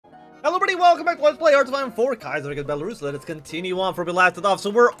Hello everybody, welcome back to Let's Play HOI4 Kaiserreich Belarus. Let us continue on from where we left it off.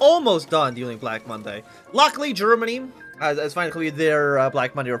 So we're almost done dealing Black Monday. Luckily, Germany has finally completed their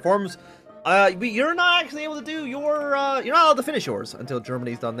Black Monday reforms. But you're not actually able to do your, you're not allowed to finish yours until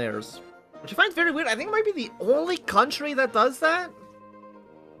Germany's done theirs. Which I find very weird. I think it might be the only country that does that.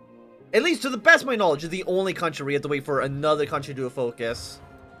 At least to the best of my knowledge, is the only country where you have to wait for another country to do a focus.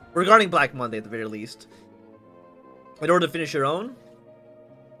 Regarding Black Monday at the very least. In order to finish your own.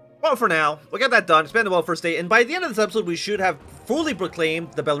 Well, for now, we'll get that done, expand the welfare state, and by the end of this episode, we should have fully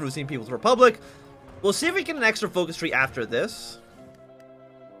proclaimed the Belarusian People's Republic. We'll see if we get an extra focus tree after this.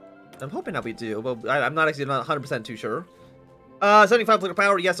 I'm hoping that we do, but I'm not 100% too sure. 75 political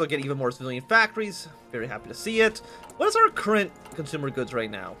power, yes, I'll get even more civilian factories. Very happy to see it. What is our current consumer goods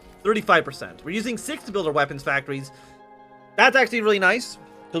right now? 35%. We're using 6 to build our weapons factories. That's actually really nice.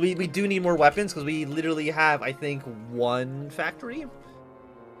 So we do need more weapons, because we literally have, I think, 1 factory.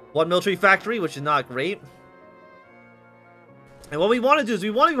 1 military factory, which is not great. And what we want to do is we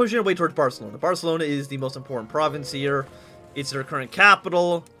want to be pushing our way towards Barcelona. Barcelona is the most important province here. It's their current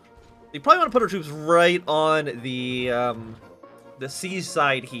capital. We probably want to put our troops right on the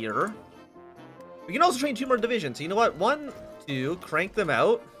seaside here. We can also train 2 more divisions. So you know what? 1, 2, crank them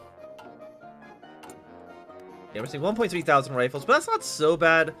out. Yeah, we're seeing 1.3 thousand rifles, but that's not so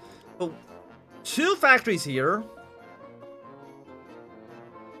bad. But 2 factories here.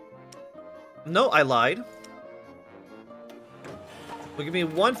 No, I lied. Well, give me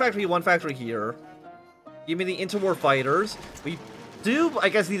 1 factory here. Give me the interwar fighters. We do, I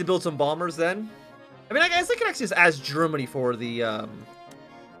guess, need to build some bombers then. I mean, I guess I can actually just ask Germany for the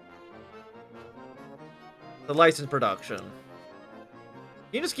license production. Can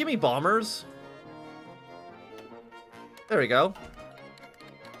you just give me bombers? There we go.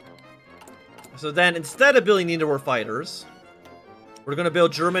 So then, instead of building the interwar fighters, we're gonna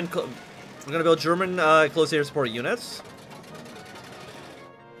build German close air support units.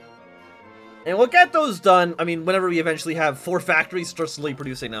 And we'll get those done, I mean, whenever we eventually have 4 factories start slowly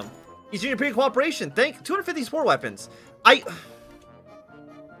producing them. Eastern European cooperation, thank 250 support weapons. I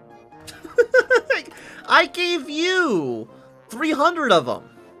gave you 300 of them.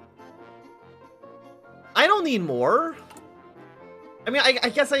 I don't need more. I mean, I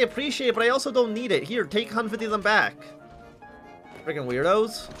guess I appreciate it, but I also don't need it. Here, take 150 of them back. Freaking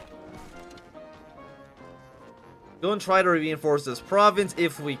weirdos. Go and try to reinforce this province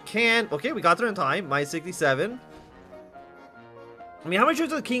if we can. Okay, we got there in time. Minus 67. I mean, how many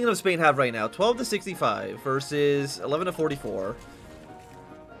troops does the Kingdom of Spain have right now? 12 to 65 versus 11 to 44.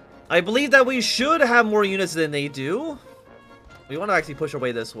 I believe that we should have more units than they do. We want to actually push our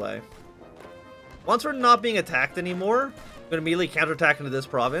way this way. Once we're not being attacked anymore, I'm going to immediately counterattack into this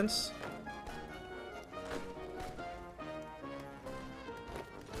province.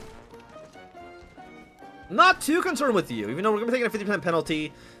 Not too concerned with you, even though we're going to be taking a 50%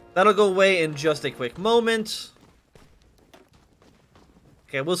 penalty. That'll go away in just a quick moment.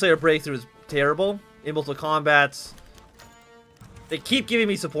 Okay, we'll say our breakthrough is terrible. In multiple combats. They keep giving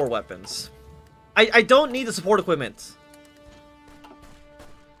me support weapons. I don't need the support equipment.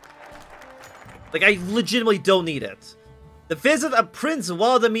 Like, I legitimately don't need it. The visit of Prince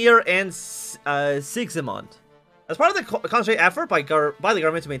Vladimir and Sigismund. As part of the concentrated effort by the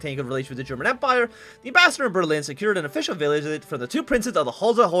government to maintain good relations with the German Empire, the ambassador in Berlin secured an official visit from the 2 princes of the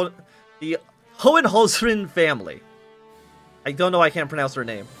Hohenzollern family. I don't know why I can't pronounce their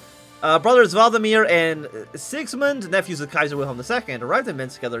name. Brothers Vladimir and Sigismund, nephews of Kaiser Wilhelm II, arrived in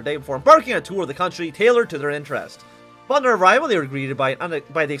Minsk the other day before embarking on a tour of the country tailored to their interest. Upon their arrival, they were greeted by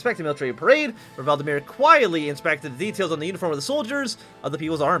the expected military parade, where Vladimir quietly inspected the details on the uniform of the soldiers of the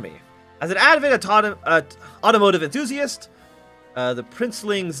People's Army. As an avid automotive enthusiast, the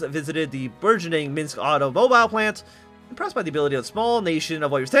princelings visited the burgeoning Minsk automobile plant, impressed by the ability of the small nation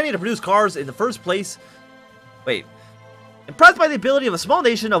of Wajirstania to produce cars in the first place. Impressed by the ability of a small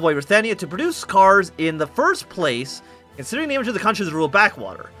nation of Wajirstania to produce cars in the first place, considering the image of the country's rural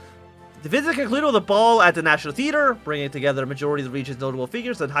backwater. The visit concluded with a ball at the National Theatre, bringing together a majority of the region's notable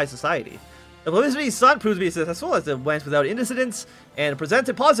figures in high society. The publicity stunt proved to be successful as it went without incidents and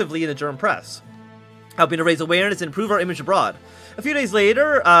presented positively in the German press, helping to raise awareness and improve our image abroad. A few days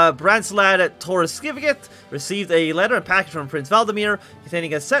later, Brandslad Torskivit received a letter and package from Prince Vladimir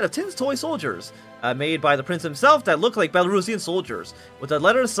containing a set of tin toy soldiers made by the prince himself that looked like Belarusian soldiers, with a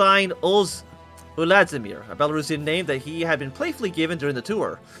letter signed Oz Uladzimir, a Belarusian name that he had been playfully given during the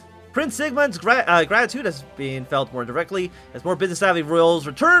tour. Prince Sigmund's gratitude has been felt more directly as more business-savvy royals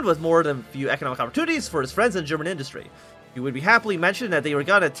returned with more than a few economic opportunities for his friends in German industry. He would be happily mentioned that they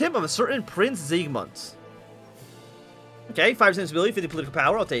regarded a tip of a certain Prince Sigmund. Okay, 5% stability, 50 political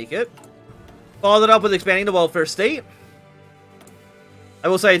power, I'll take it. Followed it up with expanding the welfare state. I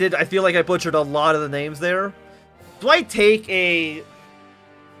will say I feel like I butchered a lot of the names there. Do I take a...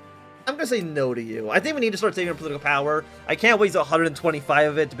 I'm gonna say no to you. I think we need to start saving our political power. I can't waste 125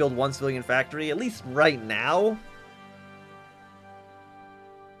 of it to build one civilian factory, at least right now.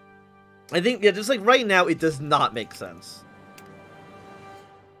 I think, yeah, just like right now, it does not make sense. You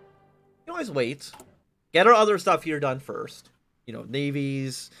can always wait. Get our other stuff here done first. You know,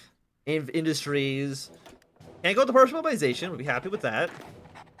 navies, industries. Can't go to partial mobilization. We'll be happy with that.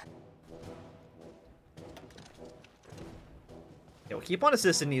 Yeah, we'll keep on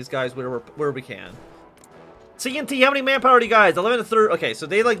assisting these guys where we can. CNT, how many manpower do you guys? 11 to 30. Okay, so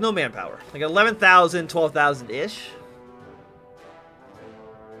they like no manpower. Like 11,000, 12,000-ish.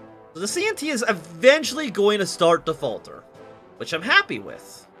 So the CNT is eventually going to start to falter, which I'm happy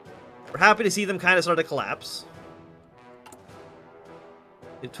with. We're happy to see them kind of start to collapse.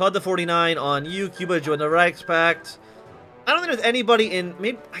 12 to 49 on you. Cuba joined the Reichspakt. I don't think there's anybody in...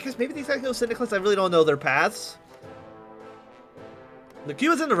 I guess maybe these guys go Syndicalists. I really don't know their paths. The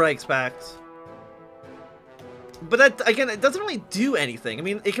Cuba's in the Reichspakt. But that, again, it doesn't really do anything. I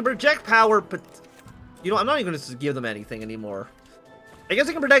mean, it can project power, but... You know, I'm not even going to give them anything anymore. I guess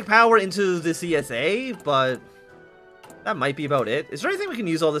it can project power into the CSA, but... That might be about it. Is there anything we can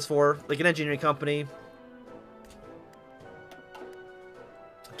use all this for? Like an engineering company?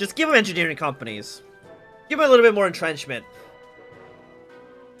 Just give them engineering companies. Give them a little bit more entrenchment.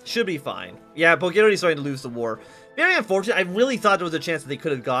 Should be fine. Yeah, Bulgaria's starting to lose the war. Very unfortunate. I really thought there was a chance that they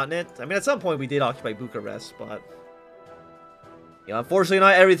could have gotten it. I mean, at some point we did occupy Bucharest, but... You know, unfortunately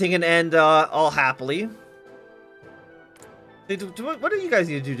not everything can end all happily. What do you guys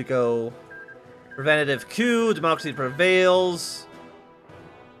need to do to go? Preventative coup, democracy prevails.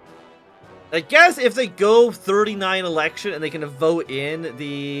 I guess if they go 39 election and they can vote in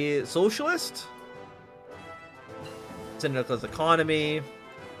the socialist. Syndicalist economy.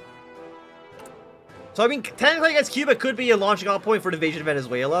 So, I mean, technically, I guess Cuba could be a launching off point for an invasion of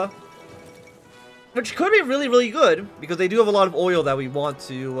Venezuela. Which could be really, really good, because they do have a lot of oil that we want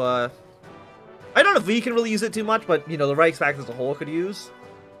to, I don't know if we can really use it too much, but, you know, the Reichspakt as a whole could use.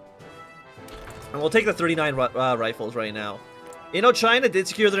 And we'll take the 39 rifles right now. You know, China did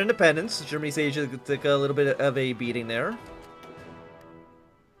secure their independence. Germany's Asia took a little bit of a beating there.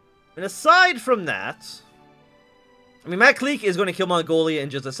 And aside from that... I mean, Matt Kleek is going to kill Mongolia in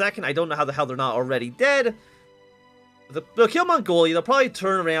just a second. I don't know how the hell they're not already dead. They'll kill Mongolia. They'll probably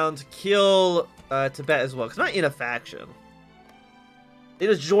turn around to kill Tibet as well, because they're not in a faction. They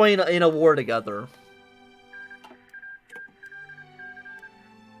just join in a war together.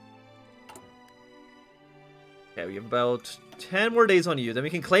 Okay, we have about 10 more days on you. Then we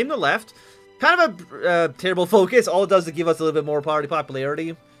can claim the left. Kind of a terrible focus. All it does is give us a little bit more party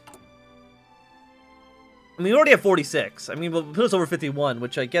popularity. I mean, we already have 46. I mean, we'll put us over 51,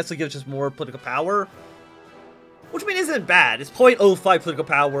 which I guess will give us just more political power. Which, I mean, isn't bad. It's 0.05 political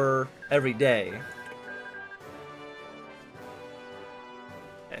power every day.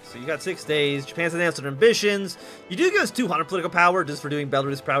 Okay, so you got 6 days. Japan's announced their ambitions. You do give us 200 political power just for doing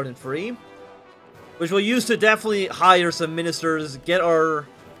Belarus proud and free. Which we'll use to definitely hire some ministers, get our...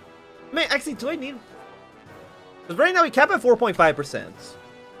 I mean, actually, do I need... Because right now we cap at 4.5%.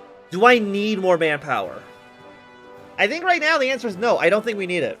 Do I need more manpower? I think right now the answer is no. I don't think we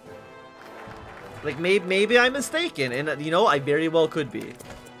need it. Like, maybe I'm mistaken, and, you know, I very well could be.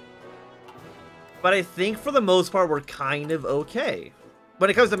 But I think for the most part, we're kind of okay. When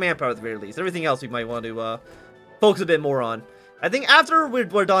it comes to manpower, at the very least. Everything else we might want to focus a bit more on. I think after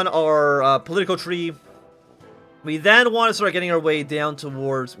we're done our political tree, we then want to start getting our way down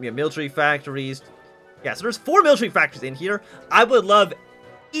towards military factories. Yeah, so there's 4 military factories in here. I would love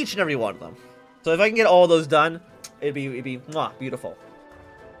each and every one of them. So if I can get all those done, it'd be mwah, beautiful.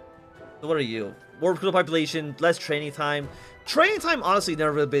 So what are you? More critical population, less training time. Training time, honestly,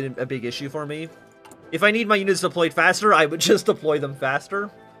 never really been a big issue for me. If I need my units deployed faster, I would just deploy them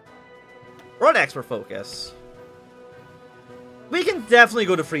faster. We're on expert focus. We can definitely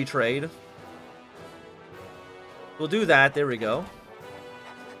go to free trade. We'll do that. There we go.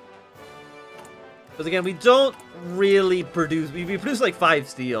 Because again, we don't really produce... We produce like 5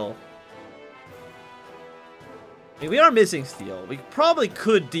 steel. I mean, we are missing steel. We probably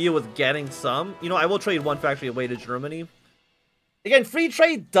could deal with getting some. You know, I will trade 1 factory away to Germany. Again, free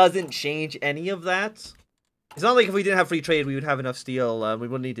trade doesn't change any of that. It's not like if we didn't have free trade, we would have enough steel. We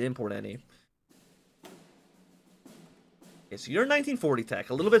wouldn't need to import any. Okay, so you're 1940 tech.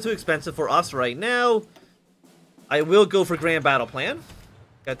 A little bit too expensive for us right now. I will go for Grand Battle Plan.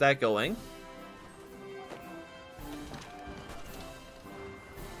 Got that going.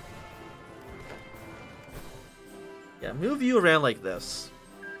 Yeah, move you around like this.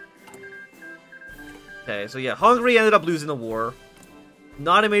 Okay, so yeah, Hungary ended up losing the war.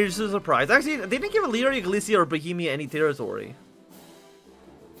 Not a major surprise. Actually, they didn't give Illyria, Galicia, or Bohemia any territory.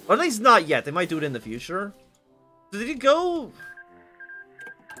 Or at least not yet. They might do it in the future. So did it go...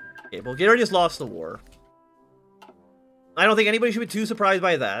 Okay, Bulgaria just lost the war. I don't think anybody should be too surprised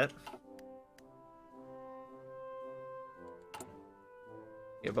by that.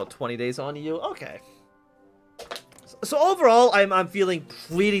 You have about 20 days on you. Okay. So overall, I'm feeling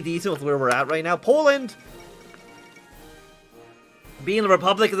pretty decent with where we're at right now. Poland, being a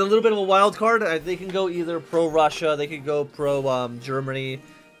republic, is a little bit of a wild card. They can go either pro-Russia, they could go pro-Germany.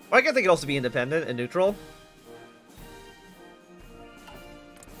 Or I guess they could also be independent and neutral.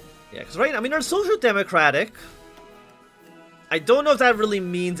 Yeah, because right now, I mean, they're social democratic. I don't know if that really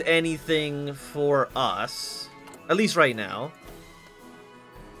means anything for us. At least right now.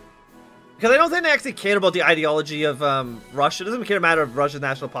 Because I don't think they actually care about the ideology of Russia. It doesn't care matter of Russia's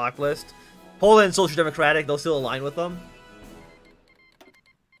national populist. Poland, social democratic, they'll still align with them.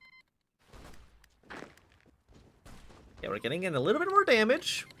 Yeah, we're getting in a little bit more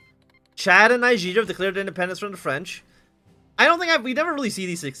damage. Chad and Nigeria have declared independence from the French. I don't think we never really see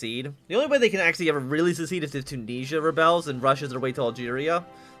these succeed. The only way they can actually ever really succeed is if Tunisia rebels and rushes their way to Algeria.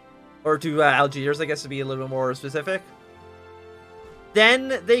 Or to Algiers, I guess, to be a little bit more specific.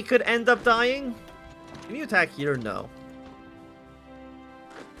 Then they could end up dying. Can you attack here? No.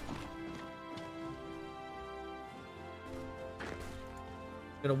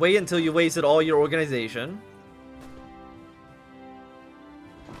 Gonna wait until you wasted all your organization.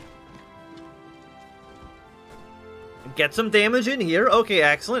 Get some damage in here. Okay,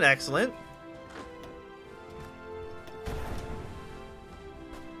 excellent, excellent.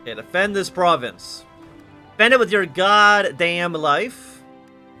 Okay, defend this province. Defend it with your goddamn life.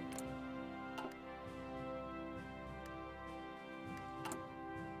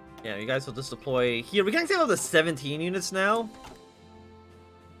 Yeah, you guys will just deploy here. We can actually have up to 17 units now.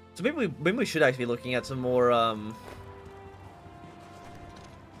 So maybe we should actually be looking at some more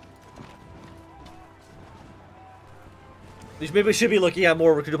maybe we should be looking at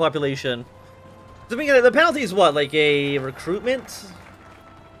more recruited population. So, I mean, the penalty is what, like a recruitment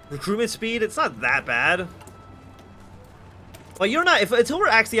speed? It's not that bad. Well, you're not, until we're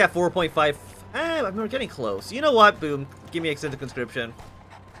actually at 4.5, I mean, we're getting close. You know what? Boom. Give me extended conscription.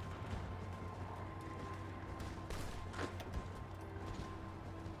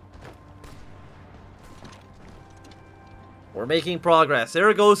 We're making progress.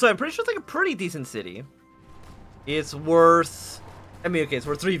 Zaragoza, I'm pretty sure it's like a pretty decent city. It's worth... I mean, okay, it's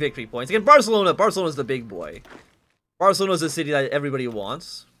worth 3 victory points. Again, Barcelona's the big boy. Barcelona's the city that everybody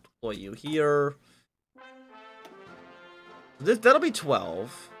wants. Deploy you here. That'll be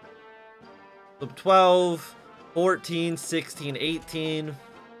 12. So 12, 14, 16, 18.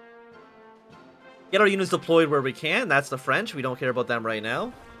 Get our units deployed where we can. That's the French. We don't care about them right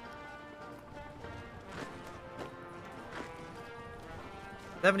now.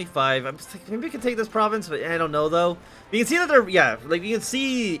 $75. I'm just thinking, maybe we can take this province, but I don't know though. You can see that they're, yeah, like you can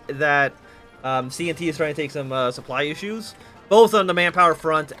see that CNT is trying to take some supply issues, both on the manpower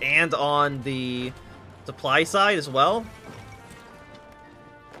front and on the supply side as well.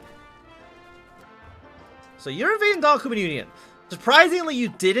 So you're invading Dokumen Union. Surprisingly, you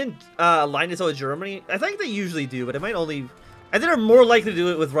didn't align yourself with Germany. I think they usually do, but it might only... I think they're more likely to do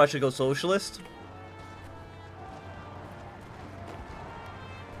it with Russia go socialist.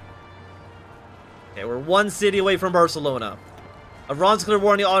 Okay, we're 1 city away from Barcelona. Iran's clear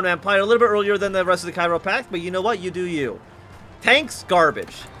war on the Ottoman Empire a little bit earlier than the rest of the Cairo Pact, but you know what? You do you. Tanks,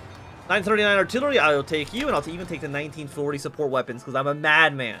 garbage. 939 artillery, I will take you, and I'll even take the 1940 support weapons, because I'm a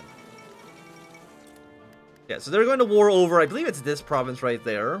madman. Yeah, so they're going to war over, I believe it's this province right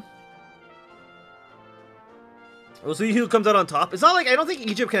there. We'll see who comes out on top. It's not like, I don't think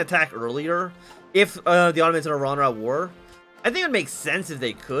Egypt can attack earlier if the Ottomans and Iran are at war. I think it would make sense if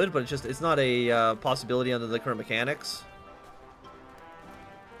they could, but it's not a possibility under the current mechanics.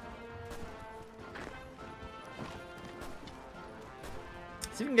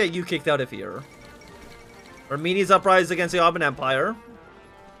 Let's see if we can get you kicked out of here. Armenia's uprising against the Ottoman Empire.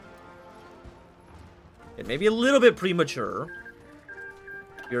 It may be a little bit premature.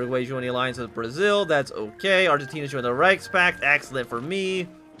 Uruguay joining the alliance with Brazil. That's okay. Argentina joining the Reichspakt. Excellent for me.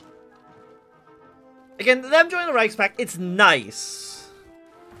 Again, them joining the Reichspakt, it's nice.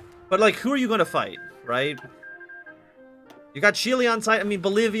 But, like, who are you going to fight, right? You got Chile on site. I mean,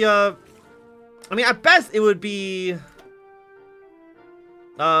 Bolivia. I mean, at best, it would be...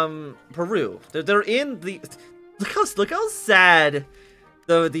 Peru. They're in the... Look how sad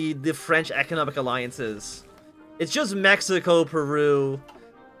the French economic alliance is. It's just Mexico, Peru,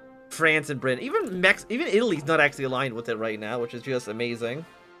 France, and Britain. Even Italy's not actually aligned with it right now, which is just amazing.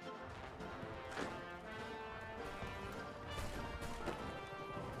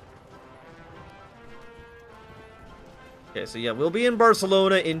 Okay, so yeah, we'll be in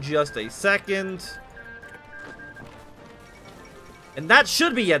Barcelona in just a second. And that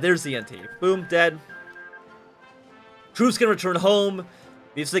should be, yeah, there's the NT. Boom, dead. Troops can return home.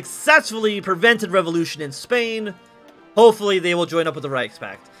 We've successfully prevented revolution in Spain. Hopefully they will join up with the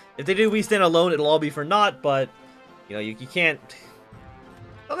Reichspakt. If they do, we stand alone, it'll all be for naught, but, you know, you can't...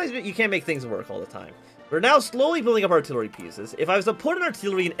 Sometimes you can't make things work all the time. We're now slowly building up artillery pieces. If I was to put an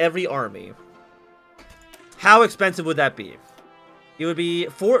artillery in every army, how expensive would that be? It would be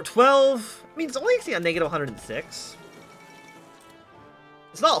 12... I mean, it's only actually a negative 106.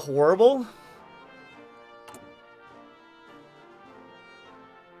 It's not horrible.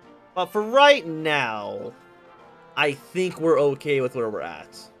 But for right now, I think we're okay with where we're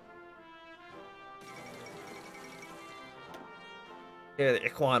at. Okay, the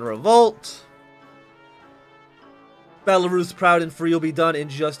Quam revolt. Belarus proud and free will be done in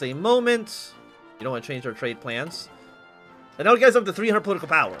just a moment. You don't want to change our trade plans. And now it gets up to 300 political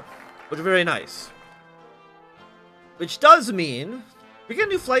power, which is very nice. Which does mean... We get a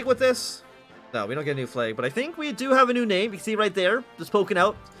new flag with this? No, we don't get a new flag, but I think we do have a new name. You can see right there, just poking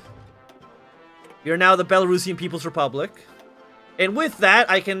out. We are now the Belarusian People's Republic. And with that,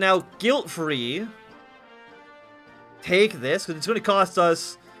 I can now guilt-free take this, because it's going to cost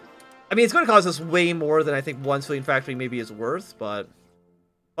us... I mean, it's going to cost us way more than I think one civilian factory maybe is worth, but...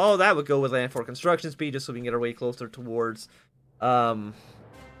 all that would go with land for construction speed, just so we can get our way closer towards... to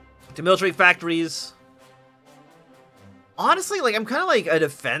military factories. Honestly, like, I'm kind of like a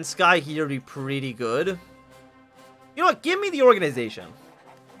defense guy here to be pretty good. You know what? Give me the organization.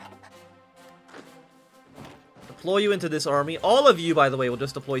 Deploy you into this army. All of you, by the way, will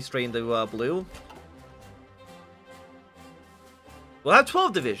just deploy straight into blue. We'll have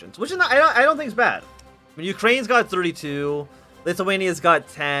 12 divisions, which is not, I don't think is bad. I mean, Ukraine's got 32. Lithuania's got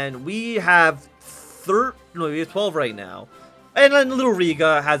 10. We have 12 right now. And then Little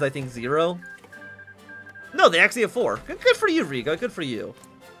Riga has, I think, 0. No, they actually have 4. Good for you, Riga. Good for you.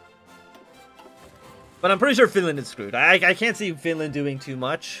 But I'm pretty sure Finland is screwed. I can't see Finland doing too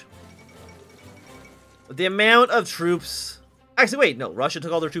much. But the amount of troops... Actually, wait. No, Russia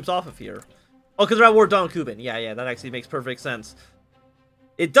took all their troops off of here. Oh, because they're at war with Don Kuban. Yeah, that actually makes perfect sense.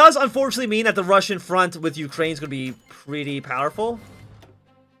 It does, unfortunately, mean that the Russian front with Ukraine is going to be pretty powerful.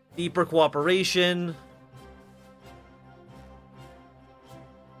 Deeper cooperation...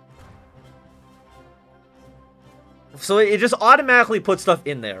 So it just automatically puts stuff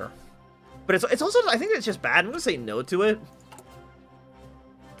in there. But it's also, I think it's just bad. I'm going to say no to it.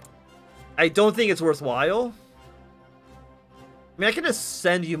 I don't think it's worthwhile. I mean, I can just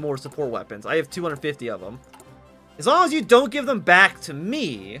send you more support weapons. I have 250 of them. As long as you don't give them back to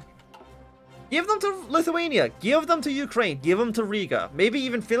me, give them to Lithuania. Give them to Ukraine. Give them to Riga. Maybe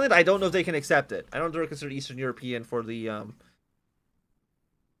even Finland. I don't know if they can accept it. I don't know if they're considered Eastern European for the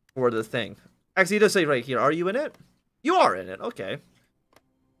thing. Actually, it does say right here. Are you in it? You are in it, okay.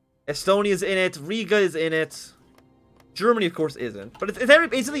 Estonia's in it, Riga is in it. Germany, of course, isn't. But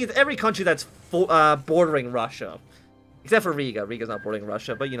basically it's every country that's bordering Russia. Except for Riga. Riga's not bordering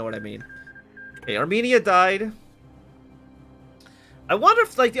Russia, but you know what I mean. Okay, Armenia died. I wonder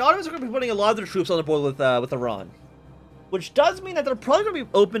if, like, the Ottomans are going to be putting a lot of their troops on the board with Iran. Which does mean that they're probably going to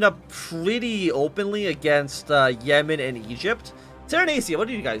be opened up pretty openly against Yemen and Egypt. Serenacia, what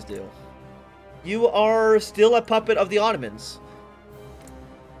did you guys do? You are still a puppet of the Ottomans.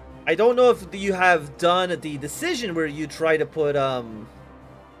 I don't know if you have done the decision where you try to put,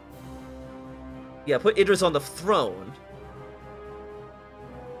 put Idris on the throne.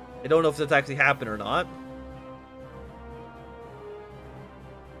 I don't know if that's actually happened or not.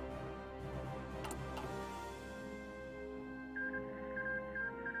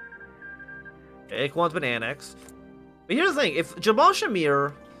 Okay, Quam's been annexed. But here's the thing, if Jamal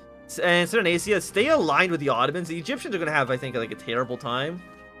Shamir and Serenacia stay aligned with the Ottomans, the Egyptians are going to have, I think, like a terrible time.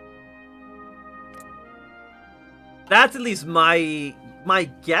 That's at least my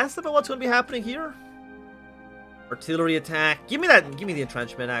guess about what's going to be happening here. Artillery attack. Give me that. Give me the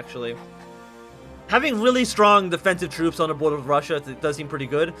entrenchment, actually. Having really strong defensive troops on the border with Russia, it does seem pretty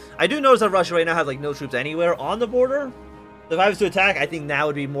good. I do notice that Russia right now has, like, no troops anywhere on the border. So if I was to attack, I think now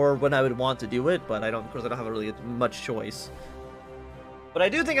would be more when I would want to do it, but of course, I don't have really much choice. But I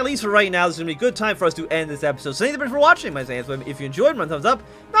do think, at least for right now, this is going to be a good time for us to end this episode. So thank you for watching, my fans. If you enjoyed, run thumbs up.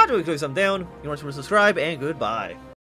 Not doing, click thumbs down. You want to subscribe, and goodbye.